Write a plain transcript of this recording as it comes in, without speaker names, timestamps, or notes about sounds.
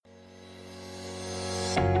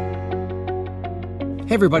Hey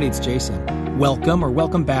everybody, it's Jason.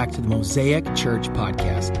 Welcome back to the Mosaic Church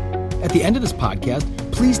Podcast. At the end of this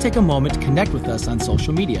podcast, please take a moment to connect with us on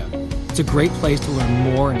social media. It's a great place to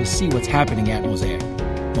learn more and to see what's happening at Mosaic.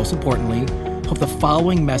 Most importantly, hope the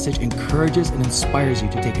following message encourages and inspires you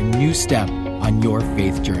to take a new step on your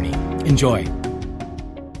faith journey. Enjoy.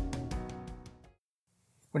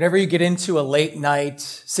 Whenever you get into a late night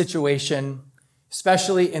situation,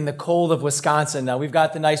 especially in the cold of Wisconsin, now we've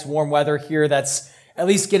got the nice warm weather here that's at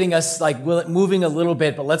least getting us moving a little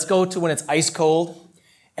bit, but let's go to when it's ice cold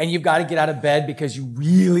and you've got to get out of bed because you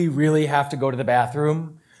really have to go to the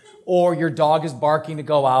bathroom, or your dog is barking to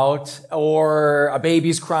go out, or a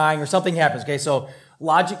baby's crying, or something happens. Okay, so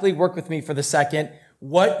logically work with me for the second.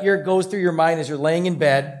 What goes through your mind as you're laying in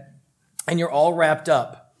bed and you're all wrapped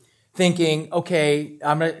up, thinking, okay,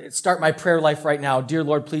 I'm going to start my prayer life right now. Dear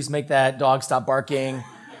Lord, please make that dog stop barking.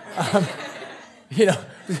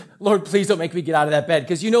 Lord, please don't make me get out of that bed.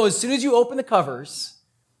 Because as soon as you open the covers,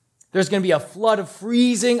 there's going to be a flood of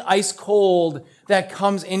freezing ice cold that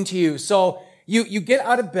comes into you. So you get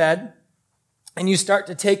out of bed and you start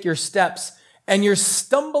to take your steps and you're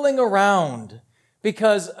stumbling around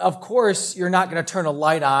because, of course, you're not going to turn a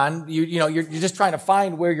light on. You're just trying to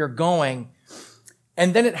find where you're going.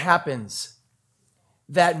 And then it happens.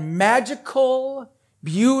 That magical,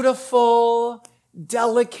 beautiful,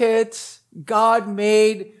 delicate,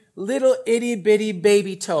 God-made little itty-bitty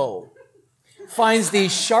baby toe finds the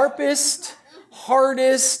sharpest,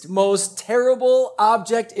 hardest, most terrible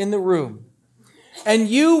object in the room. And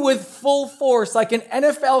you, with full force, like an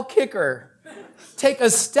NFL kicker, take a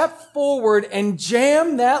step forward and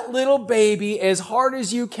jam that little baby as hard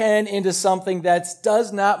as you can into something that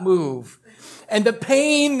does not move. And the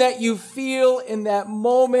pain that you feel in that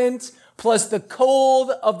moment, plus the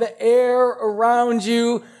cold of the air around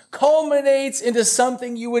you, culminates into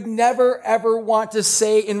something you would never, ever want to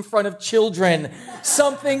say in front of children.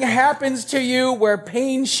 Something happens to you where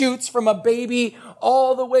pain shoots from a baby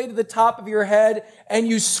all the way to the top of your head, and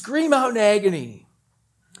you scream out in agony.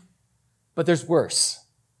 But there's worse.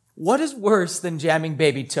 What is worse than jamming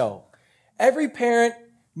baby toe? Every parent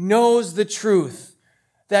knows the truth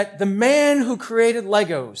that the man who created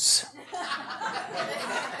Legos,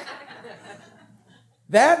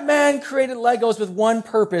 that man created Legos with one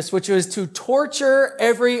purpose, which was to torture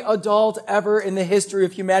every adult ever in the history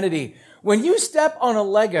of humanity. When you step on a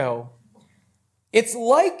Lego, it's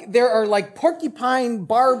like there are like porcupine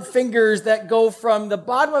barbed fingers that go from the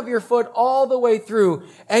bottom of your foot all the way through.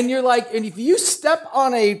 And and if you step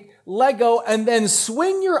on a Lego and then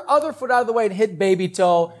swing your other foot out of the way and hit baby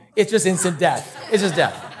toe, it's just instant death. It's just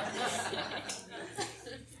death.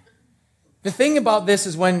 The thing about this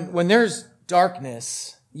is when there's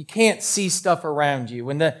darkness, you can't see stuff around you.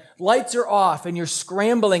 When the lights are off and you're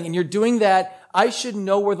scrambling and you're doing that, I should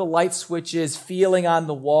know where the light switch is, feeling on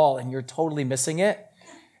the wall, and you're totally missing it.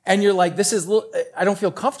 And you're like, I don't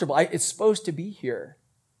feel comfortable. It's supposed to be here,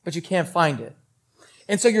 but you can't find it.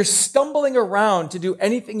 And so you're stumbling around to do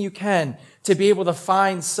anything you can to be able to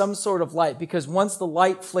find some sort of light, because once the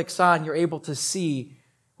light flicks on, you're able to see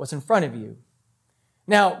what's in front of you.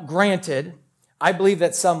 Now, granted, I believe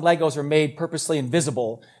that some Legos are made purposely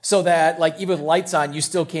invisible so that, even with lights on, you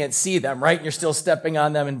still can't see them, right? You're still stepping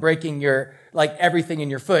on them and breaking everything in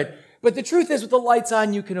your foot. But the truth is, with the lights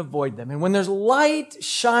on, you can avoid them. And when there's light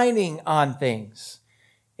shining on things,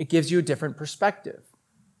 it gives you a different perspective.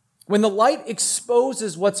 When the light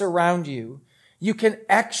exposes what's around you, you can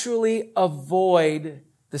actually avoid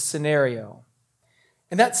the scenario.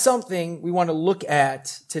 And that's something we want to look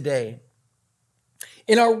at today.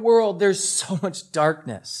 In our world, there's so much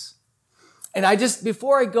darkness. And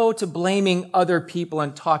before I go to blaming other people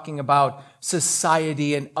and talking about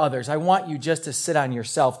society and others, I want you just to sit on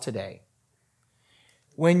yourself today.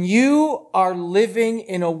 When you are living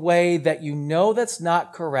in a way that you know that's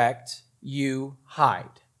not correct, you hide.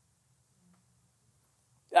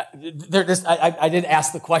 I didn't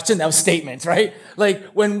ask the question, that was statements, right?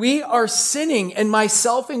 When we are sinning, and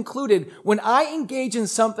myself included, when I engage in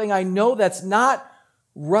something I know that's not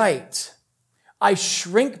right, I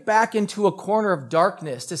shrink back into a corner of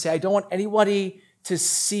darkness to say, I don't want anybody to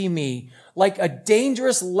see me. Like a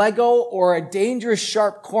dangerous Lego or a dangerous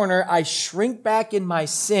sharp corner, I shrink back in my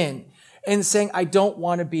sin and saying, I don't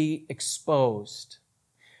want to be exposed.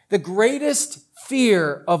 The greatest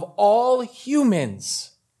fear of all humans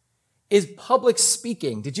is public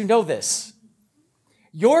speaking. Did you know this?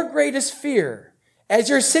 Your greatest fear, as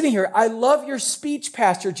you're sitting here, I love your speech,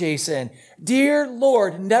 Pastor Jason. Dear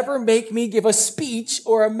Lord, never make me give a speech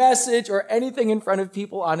or a message or anything in front of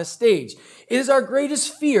people on a stage. It is our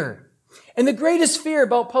greatest fear And the greatest fear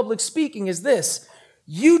about public speaking is this: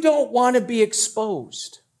 you don't want to be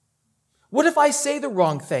exposed. What if I say the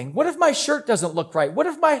wrong thing? What if my shirt doesn't look right? What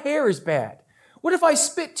if my hair is bad? What if I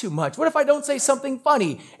spit too much? What if I don't say something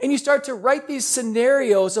funny? And you start to write these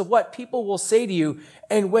scenarios of what people will say to you.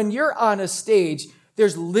 And when you're on a stage,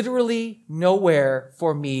 there's literally nowhere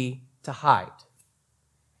for me to hide.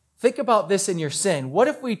 Think about this in your sin. What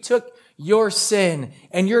if we took your sin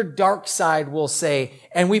and your dark side, we'll say,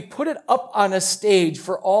 and we put it up on a stage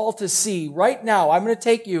for all to see? Right now, I'm going to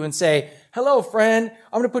take you and say, hello, friend.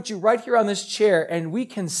 I'm going to put you right here on this chair, and we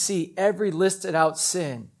can see every listed out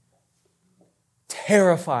sin.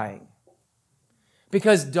 Terrifying.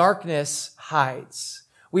 Because darkness hides.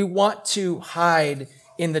 We want to hide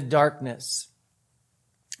in the darkness.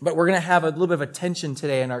 But we're going to have a little bit of a tension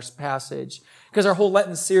today in our passage, because our whole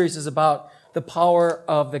Lenten series is about the power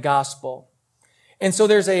of the gospel. And so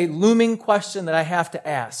there's a looming question that I have to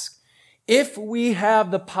ask. If we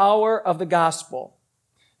have the power of the gospel,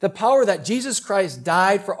 the power that Jesus Christ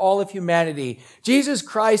died for all of humanity, Jesus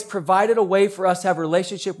Christ provided a way for us to have a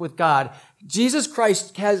relationship with God, Jesus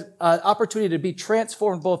Christ has an opportunity to be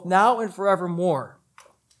transformed both now and forevermore.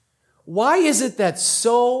 Why is it that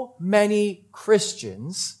so many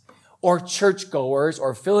Christians or churchgoers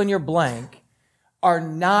or fill in your blank are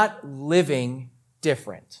not living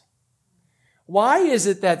different? Why is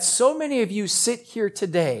it that so many of you sit here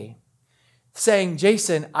today saying,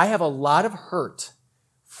 Jason, I have a lot of hurt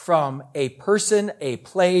from a person, a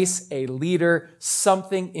place, a leader,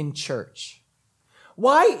 something in church?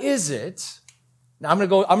 Why is it? Now I'm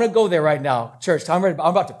going to go there right now, church. I'm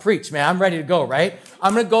about to preach, man. I'm ready to go, right?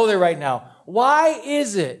 I'm going to go there right now. Why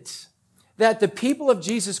is it that the people of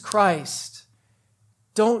Jesus Christ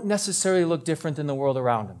don't necessarily look different than the world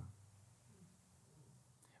around them?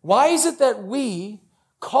 Why is it that we,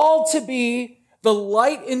 called to be the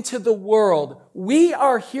light into the world, we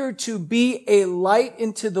are here to be a light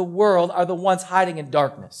into the world, are the ones hiding in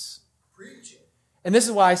darkness? Preach it. And this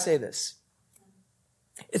is why I say this.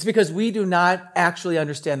 It's because we do not actually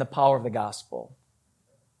understand the power of the gospel.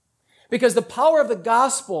 Because the power of the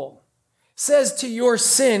gospel says to your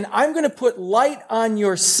sin, I'm going to put light on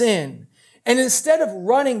your sin. And instead of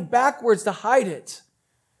running backwards to hide it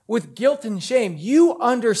with guilt and shame, you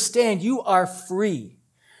understand you are free.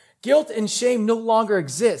 Guilt and shame no longer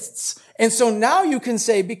exists. And so now you can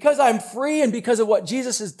say, because I'm free and because of what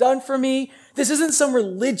Jesus has done for me, this isn't some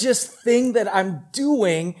religious thing that I'm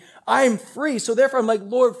doing. I'm free. So therefore I'm like,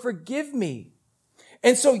 Lord, forgive me.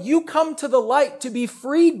 And so you come to the light to be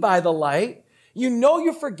freed by the light. You know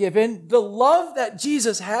you're forgiven. The love that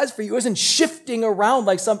Jesus has for you isn't shifting around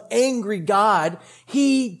like some angry God.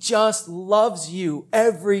 He just loves you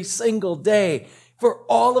every single day. For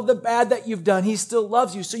all of the bad that you've done, he still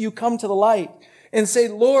loves you. So you come to the light and say,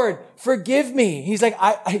 Lord, forgive me. He's like,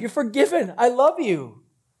 you're forgiven. I love you.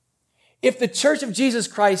 If the Church of Jesus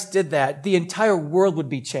Christ did that, the entire world would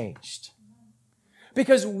be changed.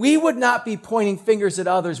 Because we would not be pointing fingers at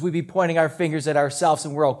others. We'd be pointing our fingers at ourselves,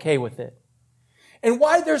 and we're okay with it. And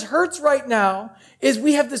why there's hurts right now is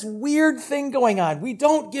we have this weird thing going on. We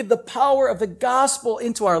don't give the power of the gospel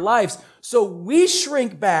into our lives. So we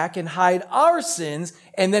shrink back and hide our sins,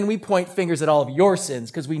 and then we point fingers at all of your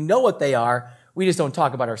sins because we know what they are. We just don't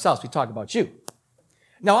talk about ourselves. We talk about you.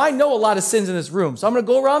 Now, I know a lot of sins in this room, so I'm going to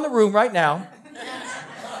go around the room right now.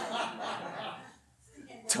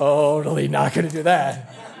 Totally not going to do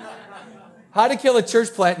that. How to kill a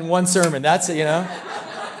church plant in one sermon. That's it, you know.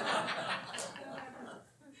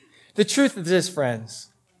 The truth is this, friends.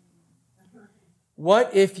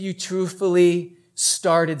 What if you truthfully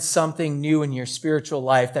started something new in your spiritual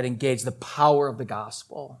life that engaged the power of the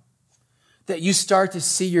gospel? That you start to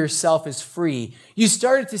see yourself as free. You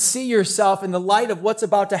started to see yourself in the light of what's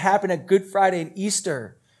about to happen at Good Friday and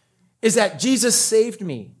Easter. Is that Jesus saved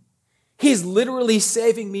me. He's literally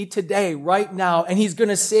saving me today, right now, and he's going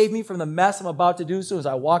to save me from the mess I'm about to do so as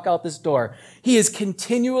I walk out this door. He is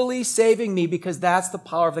continually saving me because that's the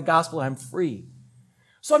power of the gospel. I'm free.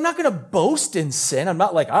 So I'm not going to boast in sin. I'm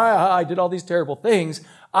not like, I did all these terrible things.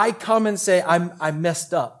 I come and say, I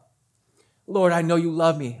messed up. Lord, I know you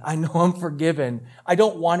love me. I know I'm forgiven. I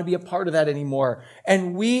don't want to be a part of that anymore.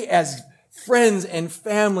 And we as friends and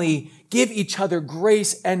family give each other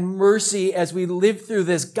grace and mercy as we live through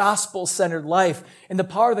this gospel-centered life. And the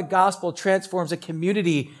power of the gospel transforms a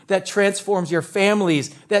community, that transforms your families,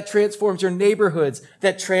 that transforms your neighborhoods,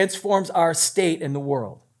 that transforms our state and the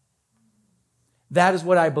world. That is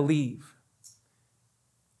what I believe.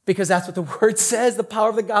 Because that's what the word says the power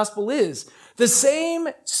of the gospel is. The same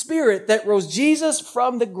Spirit that rose Jesus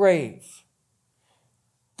from the grave,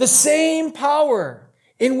 the same power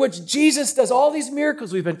in which Jesus does all these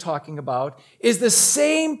miracles we've been talking about, is the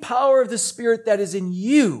same power of the Spirit that is in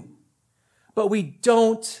you, but we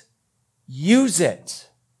don't use it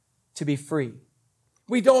to be free.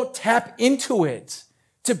 We don't tap into it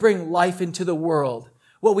to bring life into the world.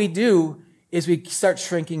 What we do is we start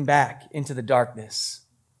shrinking back into the darkness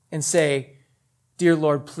and say, dear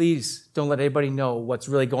Lord, please don't let anybody know what's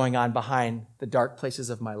really going on behind the dark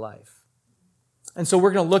places of my life. And so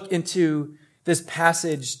we're going to look into this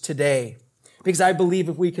passage today because I believe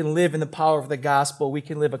if we can live in the power of the gospel, we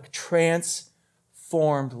can live a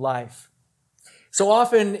transformed life. So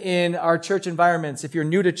often in our church environments, if you're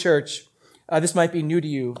new to church, this might be new to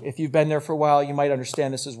you. If you've been there for a while, you might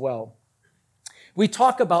understand this as well. We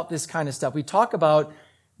talk about this kind of stuff. We talk about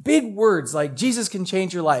big words like Jesus can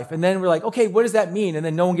change your life. And then we're like, okay, what does that mean? And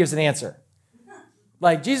then no one gives an answer.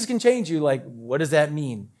 Like, Jesus can change you. Like, what does that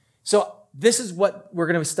mean? So this is what we're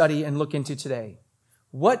going to study and look into today.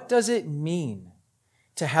 What does it mean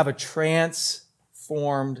to have a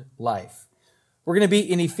transformed life? We're going to be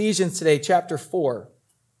in Ephesians today, chapter 4.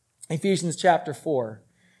 Ephesians chapter 4.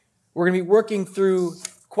 We're going to be working through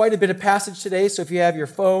quite a bit of passage today. So if you have your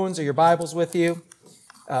phones or your Bibles with you,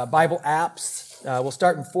 Bible apps, we'll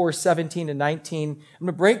start in 4:17 to 19. I'm going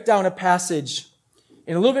to break down a passage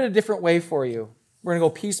in a little bit of a different way for you. We're going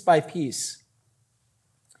to go piece by piece.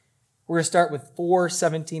 We're going to start with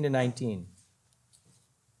 4:17 to 19.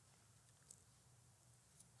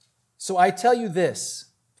 So I tell you this,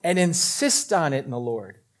 and insist on it in the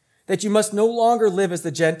Lord, that you must no longer live as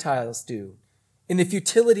the Gentiles do, in the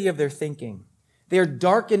futility of their thinking. They are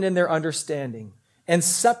darkened in their understanding and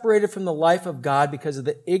separated from the life of God because of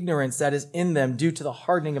the ignorance that is in them due to the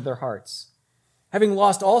hardening of their hearts. Having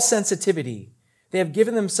lost all sensitivity, they have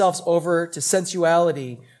given themselves over to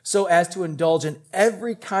sensuality so as to indulge in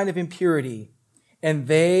every kind of impurity, and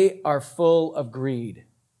they are full of greed.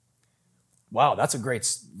 Wow, that's a great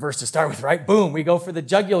verse to start with, right? Boom, we go for the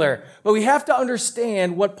jugular. But we have to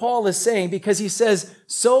understand what Paul is saying because he says,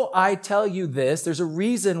 so I tell you this. There's a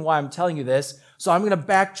reason why I'm telling you this. So I'm going to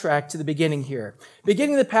backtrack to the beginning here.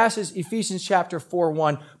 Beginning of the passage, Ephesians chapter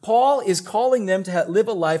 4:1, Paul is calling them to live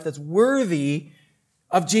a life that's worthy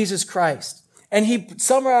of Jesus Christ. And he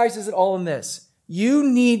summarizes it all in this. You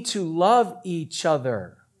need to love each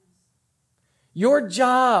other. Your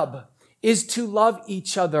job is to love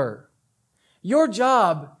each other. Your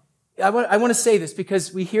job, I want to say this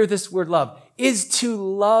because we hear this word love, is to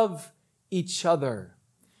love each other.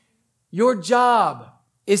 Your job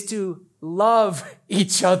is to love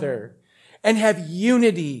each other and have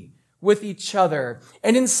unity with each other.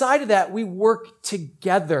 And inside of that, we work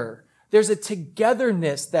together. There's a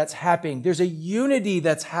togetherness that's happening. There's a unity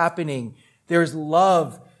that's happening. There's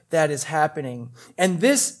love that is happening. And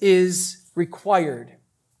this is required.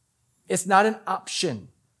 It's not an option.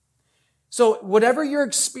 So whatever your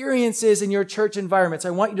experience is in your church environments,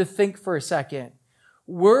 I want you to think for a second.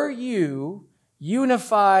 Were you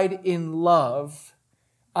unified in love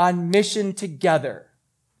on mission together?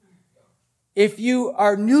 If you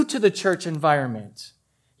are new to the church environment,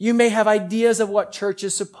 you may have ideas of what church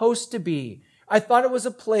is supposed to be. I thought it was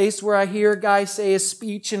a place where I hear a guy say a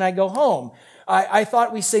speech and I go home. I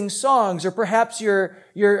thought we sing songs, or perhaps your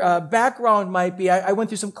background might be, I went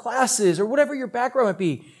through some classes, or whatever your background might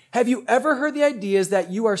be. Have you ever heard the ideas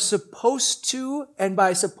that you are supposed to, and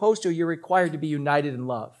by supposed to, you're required to be united in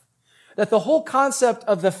love? That the whole concept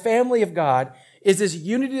of the family of God is this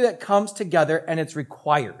unity that comes together and it's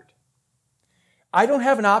required. I don't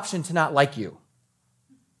have an option to not like you.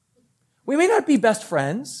 We may not be best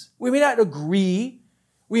friends. We may not agree.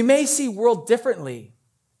 We may see world differently,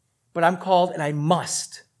 but I'm called and I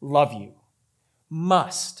must love you.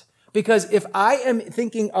 Must. Because if I am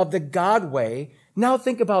thinking of the God way, now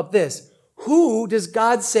think about this. Who does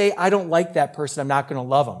God say, I don't like that person, I'm not going to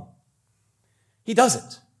love him? He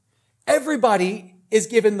doesn't. Everybody is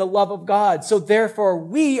given the love of God. So therefore,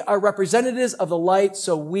 we are representatives of the light,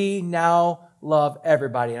 so we now love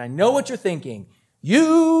everybody. And I know what you're thinking.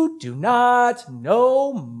 You do not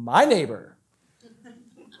know my neighbor.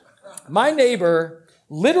 My neighbor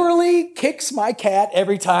literally kicks my cat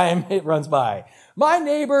every time it runs by. My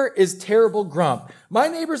neighbor is terrible grump. My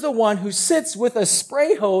neighbor's the one who sits with a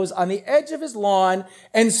spray hose on the edge of his lawn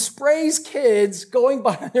and sprays kids going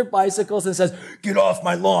by on their bicycles and says, get off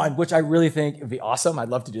my lawn, which I really think would be awesome. I'd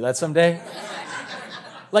love to do that someday.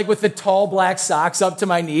 Like with the tall black socks up to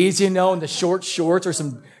my knees, and the short shorts or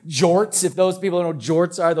some jorts. If those people don't know what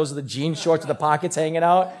jorts are, those are the jean shorts with the pockets hanging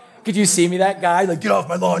out. Could you see me, that guy? Like, get off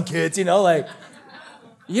my lawn, kids, you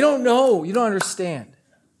don't know. You don't understand.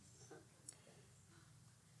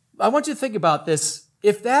 I want you to think about this.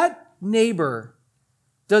 If that neighbor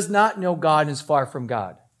does not know God and is far from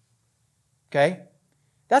God. Okay?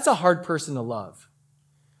 That's a hard person to love.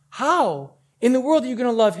 How in the world are you going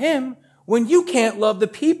to love him when you can't love the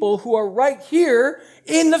people who are right here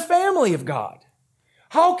in the family of God?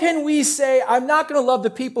 How can we say, I'm not going to love the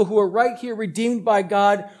people who are right here redeemed by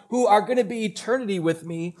God, who are going to be eternity with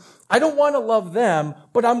me? I don't want to love them,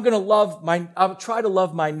 but I'll try to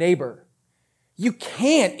love my neighbor. You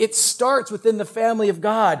can't. It starts within the family of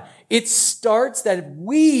God. It starts that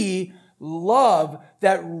we love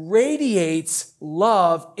that radiates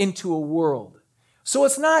love into a world. So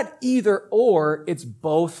it's not either or, it's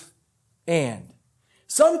both and.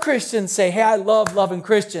 Some Christians say, hey, I love loving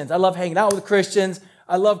Christians. I love hanging out with Christians.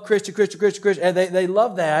 I love Christian, and they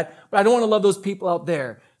love that, but I don't want to love those people out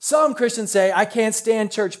there. Some Christians say, I can't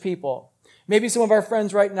stand church people. Maybe some of our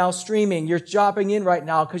friends right now streaming, you're dropping in right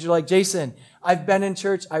now because you're like, Jason, I've been in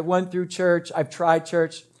church, I went through church, I've tried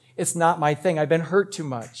church. It's not my thing. I've been hurt too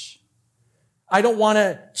much. I don't want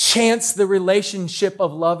to chance the relationship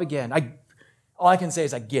of love again. All I can say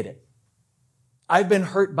is I get it. I've been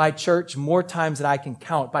hurt by church more times than I can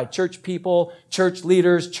count, by church people, church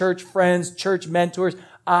leaders, church friends, church mentors.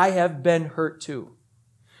 I have been hurt too.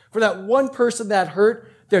 For that one person that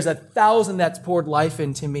hurt, there's 1,000 that's poured life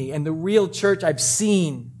into me. And the real church I've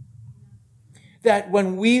seen, that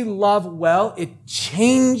when we love well, it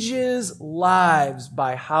changes lives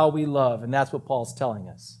by how we love. And that's what Paul's telling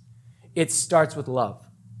us. It starts with love.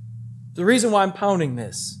 The reason why I'm pounding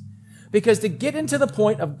this, because to get into the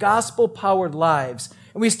point of gospel-powered lives,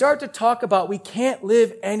 and we start to talk about we can't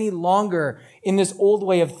live any longer in this old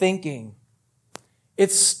way of thinking,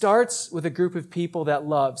 it starts with a group of people that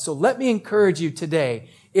love. So let me encourage you today,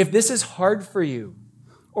 if this is hard for you,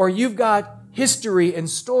 or you've got history and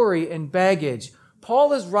story and baggage,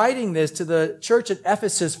 Paul is writing this to the church at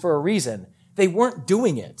Ephesus for a reason. They weren't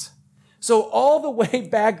doing it. So all the way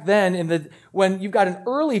back then, when you've got an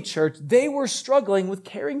early church, they were struggling with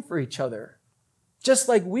caring for each other, just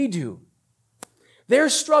like we do. They're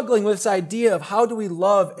struggling with this idea of how do we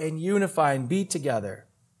love and unify and be together.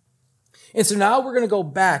 And so now we're going to go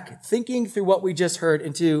back, thinking through what we just heard,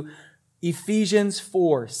 into Ephesians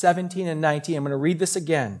 4:17 and 19. I'm going to read this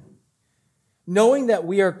again. Knowing that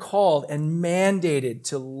we are called and mandated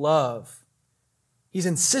to love. He's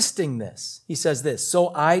insisting this. He says this,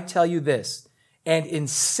 so I tell you this, and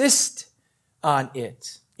insist on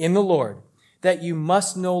it in the Lord, that you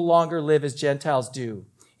must no longer live as Gentiles do,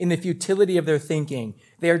 in the futility of their thinking.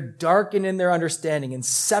 They are darkened in their understanding and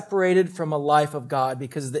separated from a life of God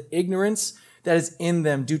because of the ignorance that is in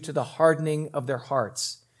them due to the hardening of their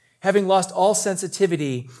hearts. Having lost all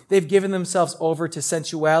sensitivity, they've given themselves over to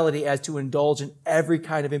sensuality as to indulge in every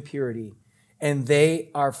kind of impurity, and they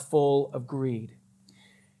are full of greed.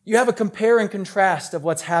 You have a compare and contrast of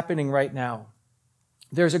what's happening right now.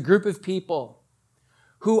 There's a group of people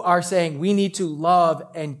who are saying we need to love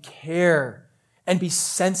and care and be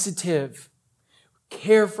sensitive,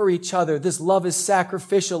 care for each other. This love is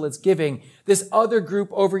sacrificial, it's giving. This other group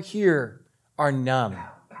over here are numb.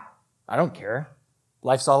 I don't care.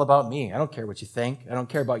 Life's all about me. I don't care what you think. I don't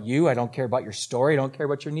care about you. I don't care about your story. I don't care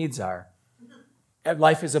what your needs are.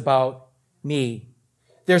 Life is about me.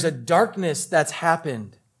 There's a darkness that's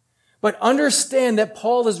happened. But understand that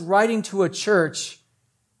Paul is writing to a church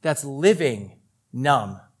that's living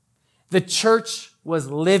numb. The church was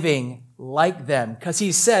living like them because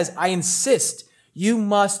he says, I insist, you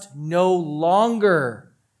must no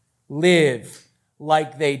longer live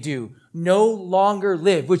like they do. No longer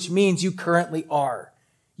live, which means you currently are.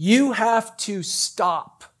 You have to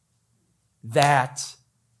stop that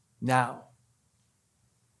now.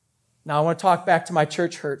 Now, I want to talk back to my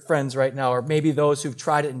church hurt friends right now, or maybe those who've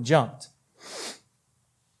tried it and jumped.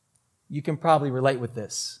 You can probably relate with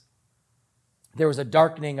this. There was a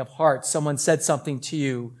darkening of heart. Someone said something to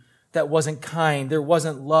you that wasn't kind. There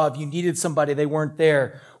wasn't love. You needed somebody. They weren't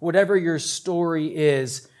there. Whatever your story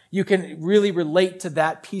is, you can really relate to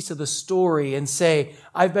that piece of the story and say,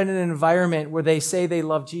 I've been in an environment where they say they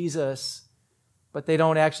love Jesus, but they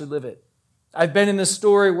don't actually live it. I've been in the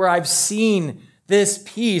story where I've seen this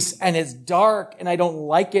piece and it's dark and I don't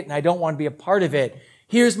like it and I don't want to be a part of it.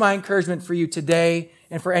 Here's my encouragement for you today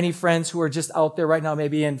and for any friends who are just out there right now,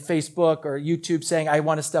 maybe in Facebook or YouTube saying, I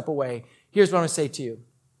want to step away. Here's what I'm going to say to you.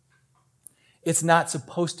 It's not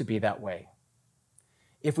supposed to be that way.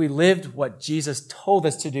 If we lived what Jesus told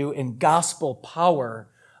us to do in gospel power,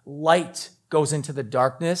 light goes into the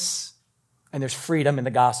darkness and there's freedom in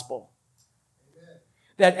the gospel.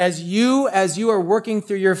 That as you are working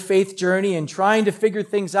through your faith journey and trying to figure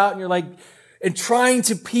things out and you're like, and trying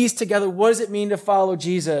to piece together, what does it mean to follow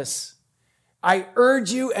Jesus? I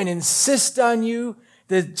urge you and insist on you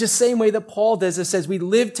the just same way that Paul does. It says we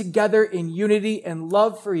live together in unity and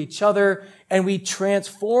love for each other, and we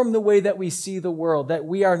transform the way that we see the world, that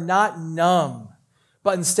we are not numb,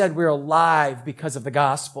 but instead we're alive because of the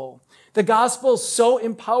gospel. The gospel so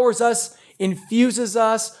empowers us, infuses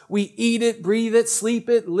us. We eat it, breathe it, sleep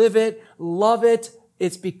it, live it, love it.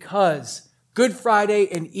 It's because Good Friday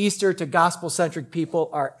and Easter to gospel-centric people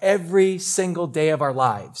are every single day of our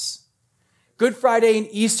lives. Good Friday and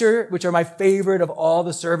Easter, which are my favorite of all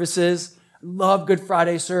the services, love Good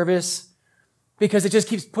Friday service because it just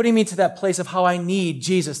keeps putting me to that place of how I need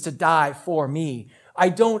Jesus to die for me. I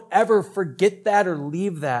don't ever forget that or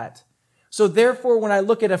leave that. So therefore, when I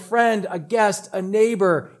look at a friend, a guest, a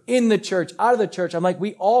neighbor in the church, out of the church, I'm like,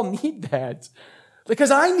 we all need that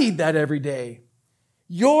because I need that every day.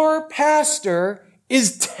 Your pastor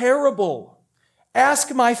is terrible.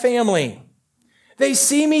 Ask my family. They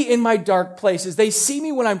see me in my dark places. They see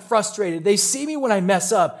me when I'm frustrated. They see me when I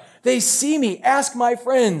mess up. They see me. Ask my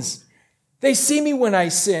friends. They see me when I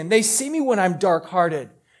sin. They see me when I'm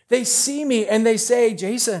dark-hearted. They see me and they say,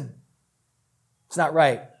 Jason, it's not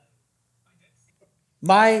right.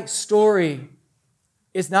 My story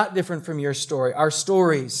is not different from your story. Our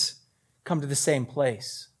stories come to the same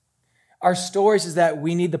place. Our stories is that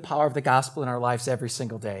we need the power of the gospel in our lives every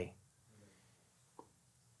single day.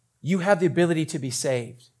 You have the ability to be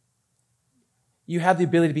saved. You have the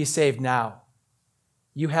ability to be saved now.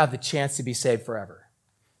 You have the chance to be saved forever.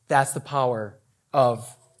 That's the power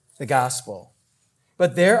of the gospel.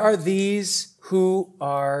 But there are these who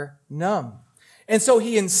are numb. And so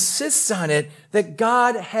he insists on it that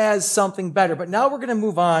God has something better. But now we're going to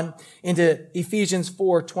move on into Ephesians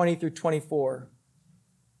 4:20 through 24.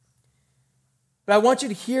 But I want you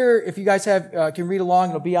to hear, if you guys can read along,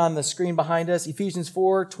 it'll be on the screen behind us, Ephesians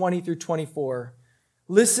 4:20 through 24.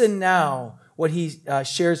 Listen now what he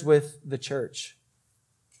shares with the church.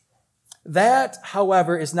 That,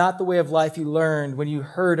 however, is not the way of life you learned when you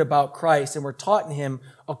heard about Christ and were taught in him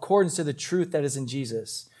according to the truth that is in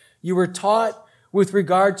Jesus. You were taught with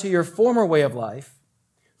regard to your former way of life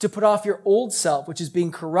to put off your old self, which is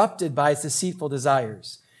being corrupted by its deceitful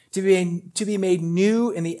desires, to be made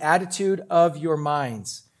new in the attitude of your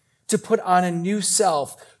minds, to put on a new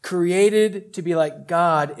self, created to be like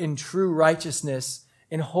God in true righteousness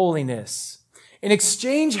and holiness. An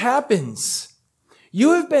exchange happens.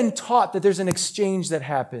 You have been taught that there's an exchange that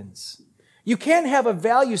happens. You can't have a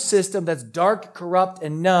value system that's dark, corrupt,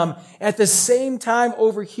 and numb. At the same time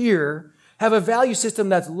over here, have a value system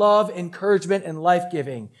that's love, encouragement, and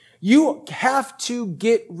life-giving. You have to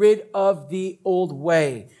get rid of the old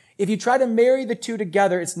way. If you try to marry the two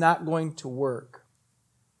together, it's not going to work.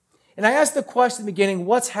 And I asked the question at the beginning,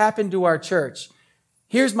 what's happened to our church?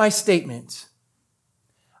 Here's my statement.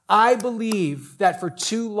 I believe that for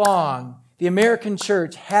too long, the American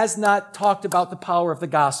church has not talked about the power of the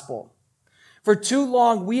gospel. For too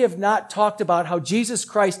long, we have not talked about how Jesus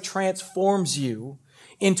Christ transforms you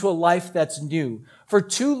into a life that's new. For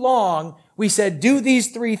too long, we said, do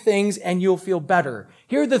these 3 things and you'll feel better.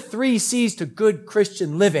 Here are the 3 C's to good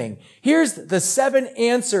Christian living. Here's the 7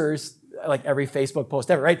 answers, like every Facebook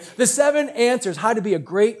post ever, right? The 7 answers how to be a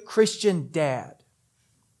great Christian dad.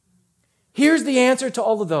 Here's the answer to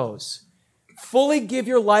all of those. Fully give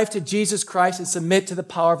your life to Jesus Christ and submit to the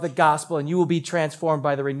power of the gospel, and you will be transformed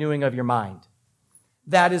by the renewing of your mind.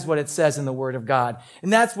 That is what it says in the Word of God.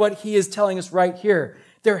 And that's what he is telling us right here.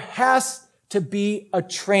 There has to be a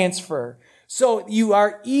transfer. So you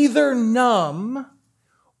are either numb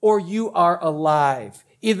or you are alive.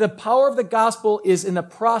 Either the power of the gospel is in the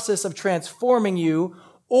process of transforming you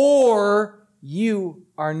or you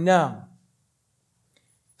are numb.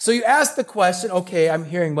 So you ask the question, okay, I'm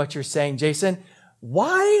hearing what you're saying, Jason.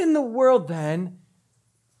 Why in the world then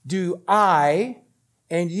do I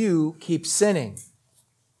and you keep sinning?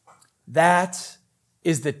 That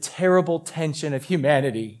is the terrible tension of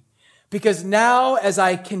humanity. Because now as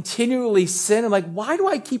I continually sin, I'm like, why do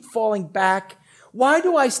I keep falling back? Why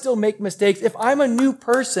do I still make mistakes? If I'm a new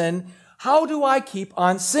person, how do I keep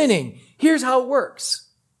on sinning? Here's how it works.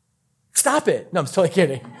 Stop it. No, I'm totally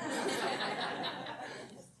kidding.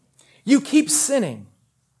 You keep sinning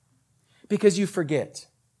because you forget.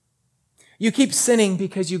 You keep sinning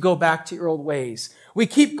because you go back to your old ways. We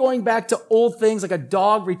keep going back to old things like a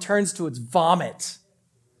dog returns to its vomit,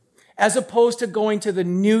 as opposed to going to the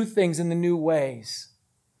new things in the new ways.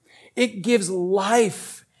 It gives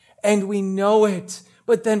life, and we know it.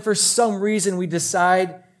 But then for some reason we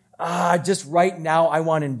decide, just right now I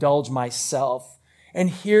want to indulge myself. And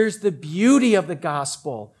here's the beauty of the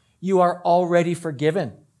gospel. You are already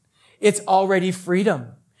forgiven. It's already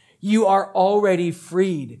freedom. You are already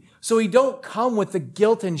freed. So we don't come with the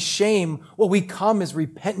guilt and shame. What we come is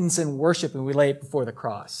repentance and worship, and we lay it before the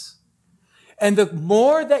cross. And the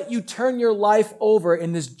more that you turn your life over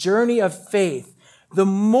in this journey of faith, the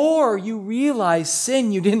more you realize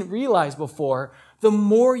sin you didn't realize before, the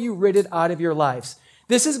more you rid it out of your lives.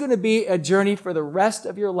 This is going to be a journey for the rest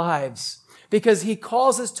of your lives, because he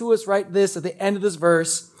calls us to us right this at the end of this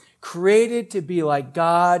verse, created to be like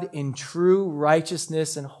God in true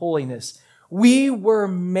righteousness and holiness. We were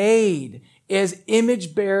made as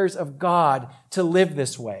image bearers of God to live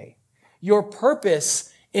this way. Your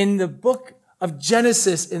purpose in the book of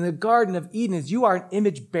Genesis in the Garden of Eden is you are an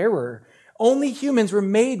image bearer. Only humans were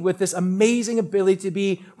made with this amazing ability to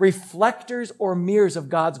be reflectors or mirrors of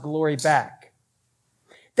God's glory back.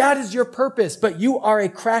 That is your purpose, but you are a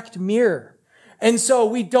cracked mirror. And so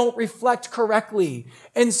we don't reflect correctly.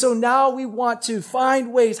 And so now we want to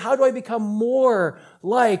find ways, how do I become more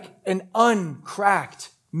like an uncracked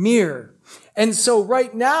mirror? And so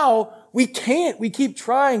right now, we can't. We keep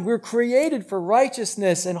trying. We're created for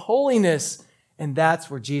righteousness and holiness. And that's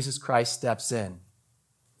where Jesus Christ steps in.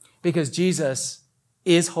 Because Jesus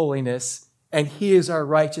is holiness, and he is our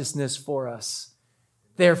righteousness for us.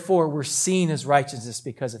 Therefore, we're seen as righteousness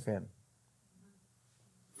because of him.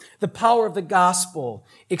 The power of the gospel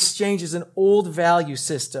exchanges an old value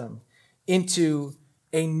system into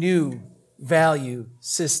a new value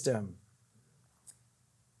system.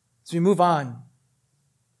 As we move on,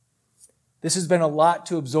 this has been a lot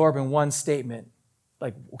to absorb in one statement.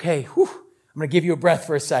 Like, okay, I'm going to give you a breath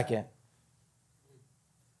for a second.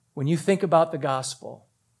 When you think about the gospel,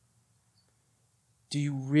 do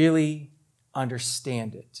you really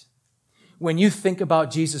understand it? When you think about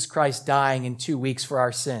Jesus Christ dying in 2 weeks for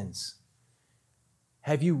our sins,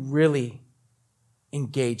 have you really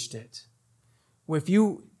engaged it? If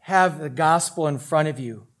you have the gospel in front of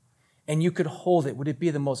you and you could hold it, would it be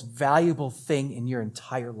the most valuable thing in your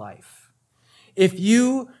entire life? If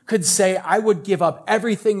you could say, I would give up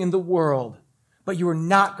everything in the world, but you are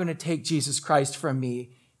not going to take Jesus Christ from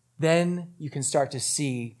me, then you can start to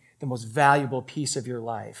see the most valuable piece of your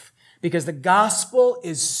life. Because the gospel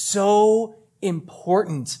is so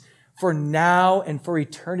important for now and for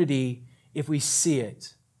eternity if we see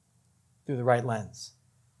it through the right lens.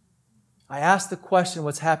 I ask the question,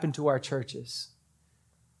 what's happened to our churches?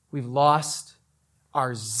 We've lost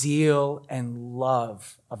our zeal and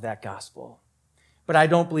love of that gospel. But I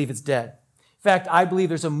don't believe it's dead. In fact, I believe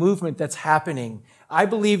there's a movement that's happening. I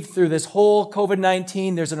believe through this whole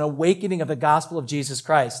COVID-19, there's an awakening of the gospel of Jesus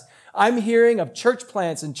Christ. I'm hearing of church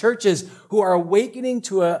plants and churches who are awakening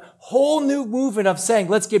to a whole new movement of saying,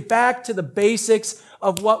 let's get back to the basics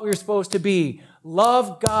of what we're supposed to be.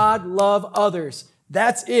 Love God, love others.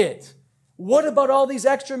 That's it. What about all these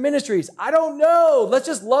extra ministries? I don't know. Let's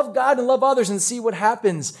just love God and love others and see what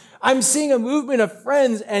happens. I'm seeing a movement of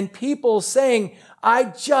friends and people saying, I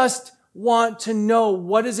just want to know,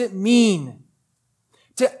 what does it mean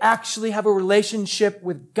to actually have a relationship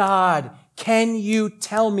with God? Can you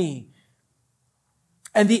tell me?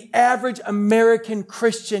 And the average American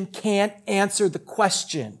Christian can't answer the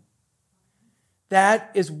question.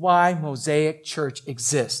 That is why Mosaic Church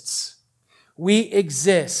exists. We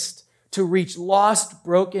exist to reach lost,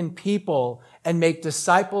 broken people and make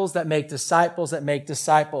disciples that make disciples that make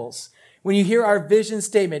disciples. When you hear our vision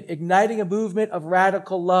statement, igniting a movement of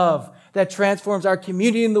radical love that transforms our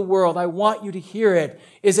community in the world, I want you to hear it,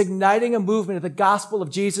 is igniting a movement of the gospel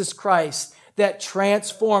of Jesus Christ that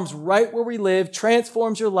transforms right where we live,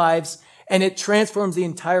 transforms your lives, and it transforms the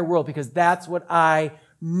entire world, because that's what I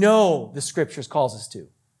know the scriptures calls us to.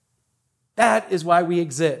 That is why we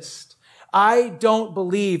exist. I don't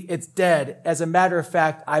believe it's dead. As a matter of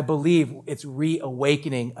fact, I believe it's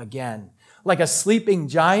reawakening again. Like a sleeping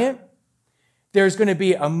giant, there's going to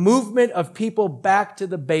be a movement of people back to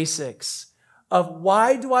the basics of,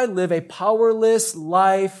 why do I live a powerless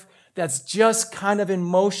life that's just kind of in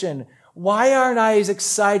motion? Why aren't I as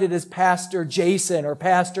excited as Pastor Jason or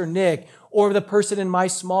Pastor Nick or the person in my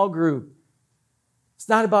small group? It's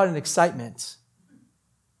not about an excitement.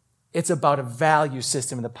 It's about a value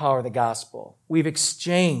system and the power of the gospel. We've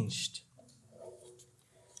exchanged.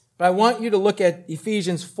 But I want you to look at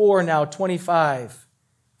Ephesians 4 now, 25,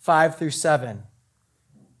 5 through 7.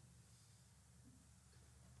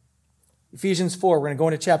 Ephesians 4, we're going to go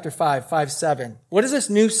into chapter 5, 5, 7. What does this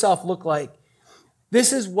new self look like?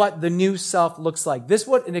 This is what the new self looks like. This is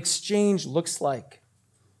what an exchange looks like.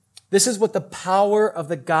 This is what the power of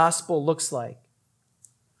the gospel looks like.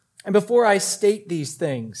 And before I state these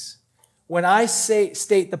things, when I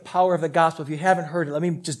state the power of the gospel, if you haven't heard it, let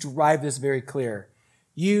me just drive this very clear.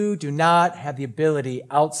 You do not have the ability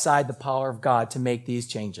outside the power of God to make these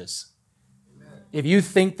changes. Amen. If you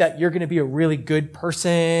think that you're going to be a really good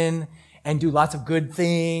person and do lots of good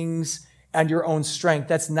things and your own strength,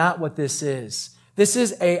 that's not what this is. This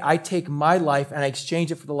is I take my life and I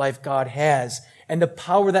exchange it for the life God has. And the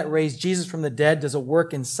power that raised Jesus from the dead does a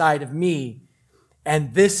work inside of me.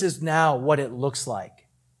 And this is now what it looks like.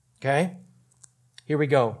 Okay? Here we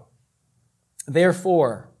go.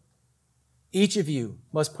 Therefore, each of you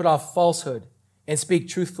must put off falsehood and speak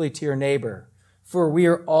truthfully to your neighbor, for we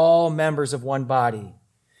are all members of one body.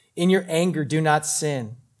 In your anger, do not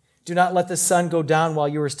sin. Do not let the sun go down while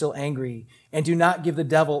you are still angry, and do not give the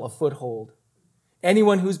devil a foothold.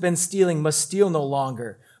 Anyone who's been stealing must steal no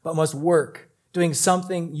longer, but must work, doing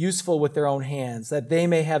something useful with their own hands, that they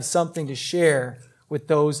may have something to share with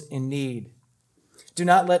those in need. Do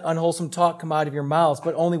not let unwholesome talk come out of your mouths,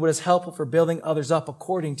 but only what is helpful for building others up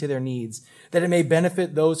according to their needs, that it may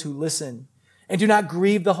benefit those who listen. And do not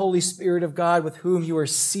grieve the Holy Spirit of God, with whom you are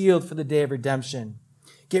sealed for the day of redemption.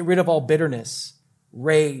 Get rid of all bitterness,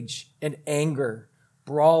 rage, and anger,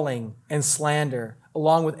 brawling, and slander,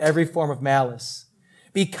 along with every form of malice.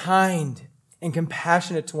 Be kind and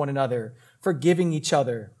compassionate to one another, forgiving each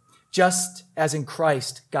other, just as in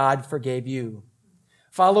Christ God forgave you.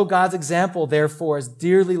 Follow God's example, therefore, as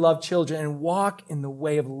dearly loved children, and walk in the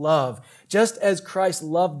way of love, just as Christ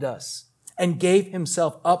loved us and gave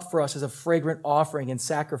himself up for us as a fragrant offering and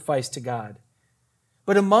sacrifice to God.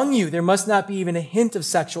 But among you, there must not be even a hint of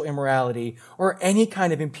sexual immorality or any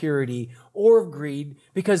kind of impurity or of greed,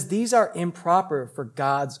 because these are improper for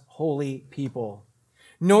God's holy people.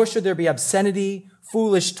 Nor should there be obscenity,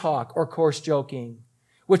 foolish talk, or coarse joking,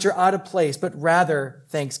 which are out of place, but rather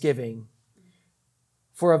thanksgiving.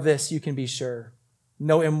 For of this you can be sure.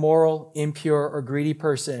 No immoral, impure, or greedy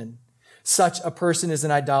person, such a person is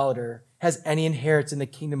an idolater, has any inheritance in the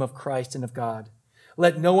kingdom of Christ and of God.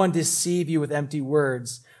 Let no one deceive you with empty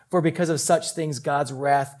words, for because of such things God's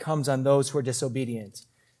wrath comes on those who are disobedient.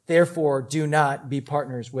 Therefore, do not be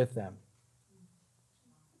partners with them.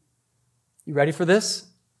 You ready for this?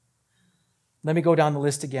 Let me go down the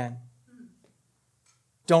list again.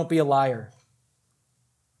 Don't be a liar.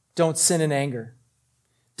 Don't sin in anger.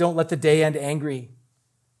 Don't let the day end angry.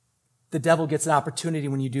 The devil gets an opportunity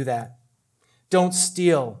when you do that. Don't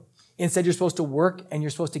steal. Instead, you're supposed to work and you're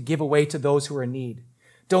supposed to give away to those who are in need.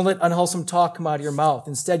 Don't let unwholesome talk come out of your mouth.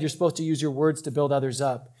 Instead, you're supposed to use your words to build others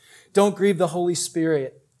up. Don't grieve the Holy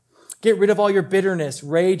Spirit. Get rid of all your bitterness,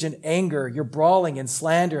 rage, and anger, your brawling and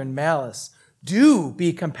slander and malice. Do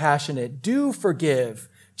be compassionate. Do forgive,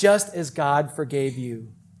 just as God forgave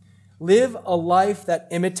you. Live a life that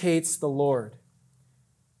imitates the Lord.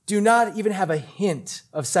 Do not even have a hint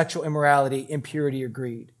of sexual immorality, impurity, or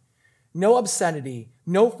greed. No obscenity,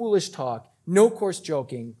 no foolish talk, no coarse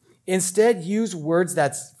joking. Instead, use words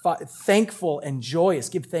that's thankful and joyous.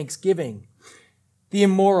 Give thanksgiving. The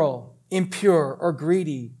immoral, impure, or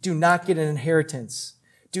greedy do not get an inheritance.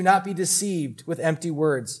 Do not be deceived with empty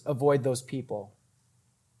words. Avoid those people.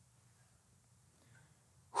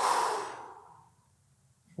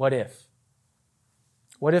 What if?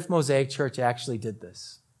 What if Mosaic Church actually did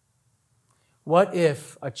this? What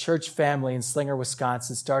if a church family in Slinger,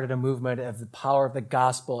 Wisconsin started a movement of the power of the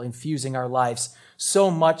gospel infusing our lives,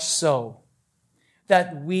 so much so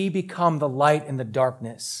that we become the light in the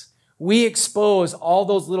darkness? We expose all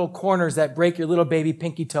those little corners that break your little baby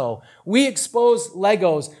pinky toe. We expose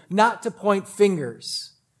Legos not to point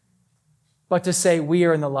fingers, but to say we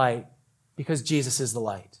are in the light because Jesus is the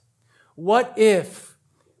light. What if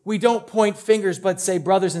we don't point fingers but say,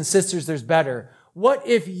 brothers and sisters, there's better? What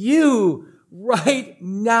if you right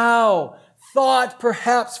now thought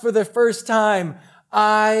perhaps for the first time,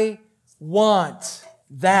 I want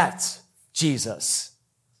that Jesus?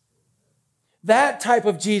 That type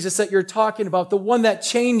of Jesus that you're talking about, the one that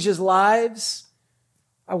changes lives,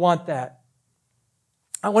 I want that.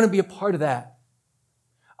 I want to be a part of that.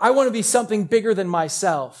 I want to be something bigger than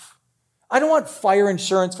myself. I don't want fire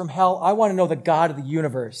insurance from hell. I want to know the God of the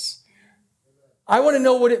universe. I want to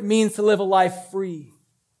know what it means to live a life free.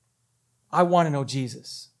 I want to know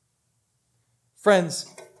Jesus. Friends,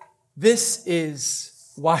 this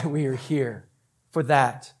is why we are here, for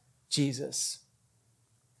that Jesus.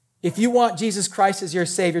 If you want Jesus Christ as your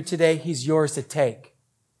Savior today, he's yours to take.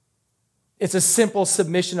 It's a simple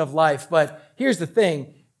submission of life, but here's the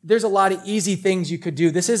thing. There's a lot of easy things you could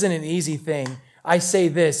do. This isn't an easy thing. I say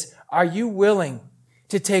this, are you willing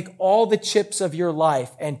to take all the chips of your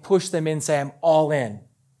life and push them in and say, I'm all in?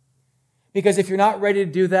 Because if you're not ready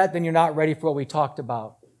to do that, then you're not ready for what we talked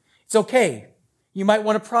about. It's okay. You might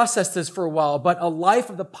want to process this for a while, but a life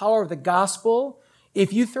of the power of the gospel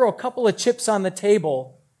If you throw a couple of chips on the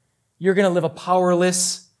table, you're going to live a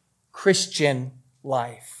powerless Christian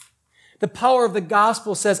life. The power of the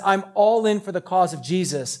gospel says, I'm all in for the cause of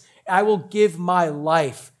Jesus. I will give my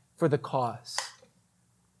life for the cause.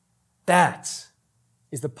 That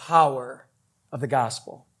is the power of the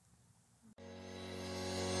gospel.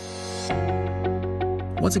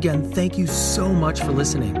 Once again, thank you so much for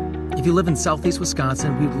listening. If you live in Southeast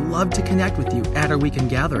Wisconsin, we'd love to connect with you at our weekend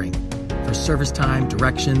gathering. For service time,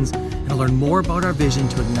 directions, and to learn more about our vision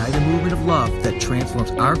to ignite a movement of love that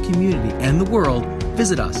transforms our community and the world,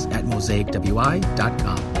 visit us at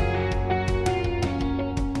mosaicwi.com.